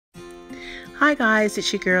Hi guys,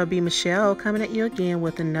 it's your girl B Michelle coming at you again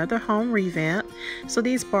with another home revamp. So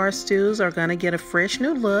these bar stools are going to get a fresh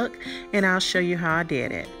new look, and I'll show you how I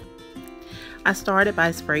did it. I started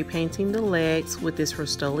by spray painting the legs with this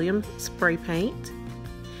Rust-Oleum spray paint,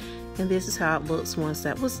 and this is how it looks once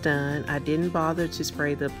that was done. I didn't bother to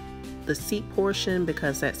spray the seat portion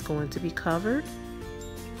because that's going to be covered.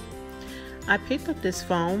 I picked up this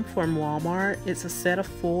foam from Walmart. It's a set of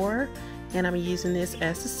 4, and I'm using this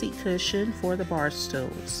as the seat cushion for the bar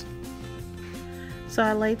stools. So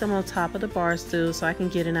I laid them on top of the bar stool so I can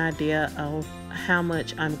get an idea of how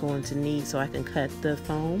much I'm going to need so I can cut the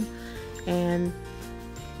foam. And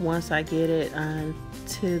once I get it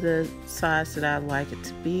to the size that I'd like it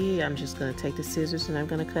to be, I'm just going to take the scissors and I'm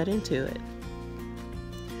going to cut into it.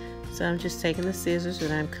 So I'm just taking the scissors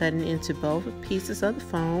and I'm cutting into both pieces of the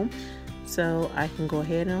foam so I can go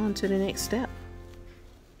ahead and on to the next step.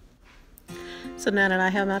 So now that I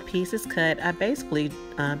have my pieces cut, I basically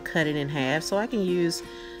cut it in half so I can use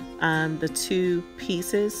the 2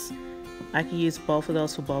 pieces. I can use both of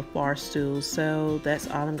those for both bar stools. So that's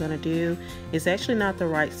all I'm going to do. It's actually not the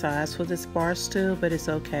right size for this bar stool, but it's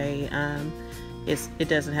okay. It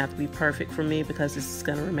doesn't have to be perfect for me because this is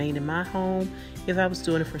going to remain in my home. If I was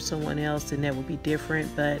doing it for someone else, then that would be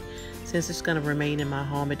different. But since it's going to remain in my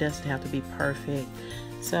home, it doesn't have to be perfect.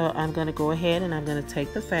 So I'm going to go ahead and I'm going to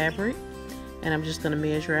take the fabric. And I'm just going to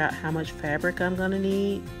measure out how much fabric I'm going to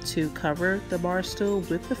need to cover the bar stool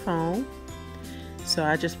with the foam. So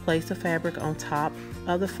I just placed the fabric on top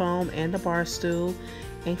of the foam and the bar stool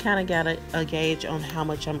and kind of got a gauge on how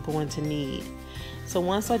much I'm going to need. So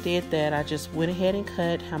once I did that, I just went ahead and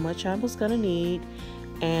cut how much I was going to need.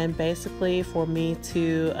 And basically for me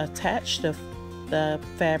to attach the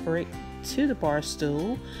fabric to the bar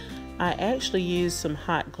stool, I actually used some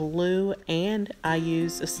hot glue and I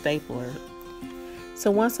used a stapler. So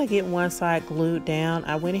once I get one side glued down,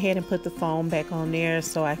 I went ahead and put the foam back on there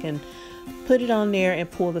so I can put it on there and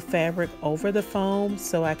pull the fabric over the foam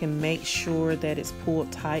so I can make sure that it's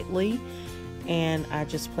pulled tightly. And I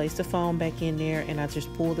just placed the foam back in there and I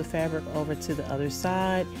just pulled the fabric over to the other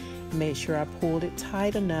side. Made sure I pulled it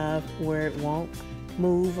tight enough where it won't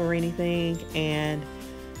move or anything. And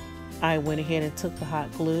I went ahead and took the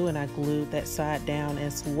hot glue and I glued that side down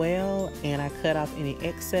as well, and I cut off any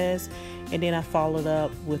excess, and then I followed up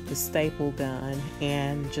with the staple gun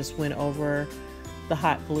and just went over the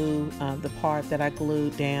hot glue, the part that I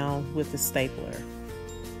glued down with the stapler.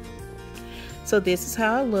 So this is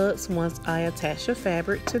how it looks once I attach the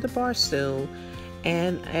fabric to the bar stool.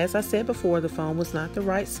 And as I said before, the foam was not the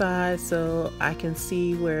right size, so I can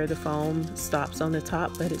see where the foam stops on the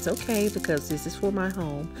top, but it's okay because this is for my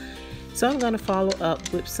home. So I'm going to follow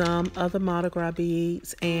up with some other Mardi Gras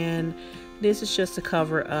beads, and this is just to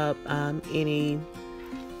cover up any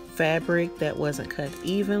fabric that wasn't cut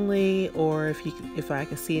evenly, or if I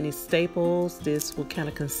can see any staples, this will kind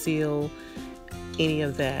of conceal any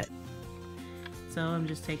of that. So I'm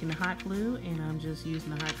just taking the hot glue and I'm just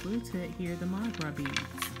using the hot glue to adhere the Mardi Gras beads.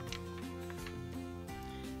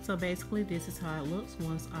 So basically this is how it looks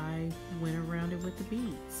once I went around it with the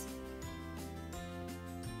beads.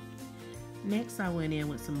 Next I went in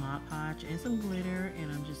with some Mod Podge and some glitter,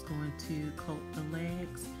 and I'm just going to coat the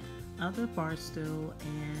legs of the bar stool,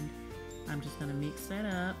 and I'm just going to mix that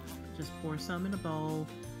up. Just pour some in a bowl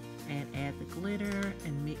and add the glitter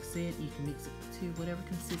and mix it. You can mix it to whatever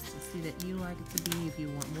consistency that you like it to be. If you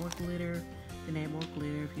want more glitter, then add more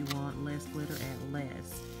glitter. If you want less glitter, add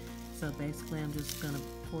less. So basically I'm just going to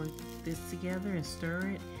pour this together and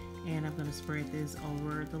stir it, and I'm going to spread this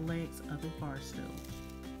over the legs of the bar stool.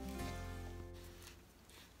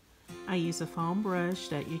 I use a foam brush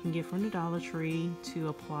that you can get from the Dollar Tree to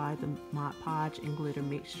apply the Mod Podge and glitter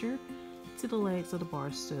mixture to the legs of the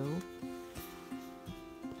bar stool.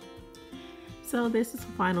 So this is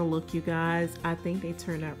the final look, you guys. I think they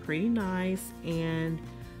turned out pretty nice, and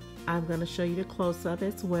I'm going to show you the close-up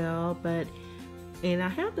as well. And I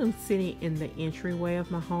have them sitting in the entryway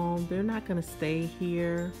of my home. They're not going to stay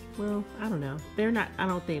here. Well, I don't know. I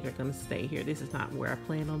don't think they're going to stay here. This is not where I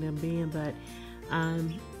plan on them being, but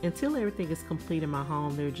until everything is complete in my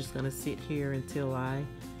home, they're just going to sit here until I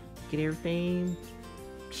get everything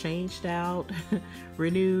changed out,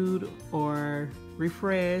 renewed, or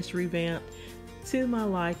refreshed, revamped to my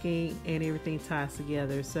liking, and everything ties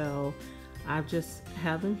together. So I just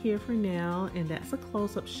have them here for now, and that's a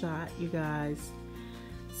close-up shot, you guys.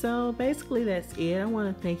 So basically that's it. I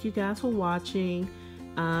want to thank you guys for watching.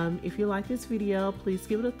 If you like this video, please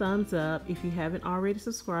give it a thumbs up. If you haven't already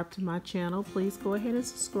subscribed to my channel, please go ahead and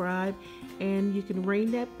subscribe, and you can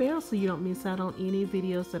ring that bell so you don't miss out on any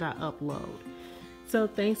videos that I upload. So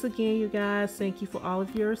thanks again, you guys. Thank you for all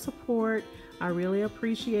of your support. I really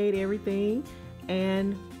appreciate everything.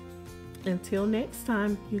 And until next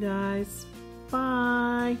time, you guys,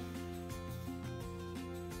 bye.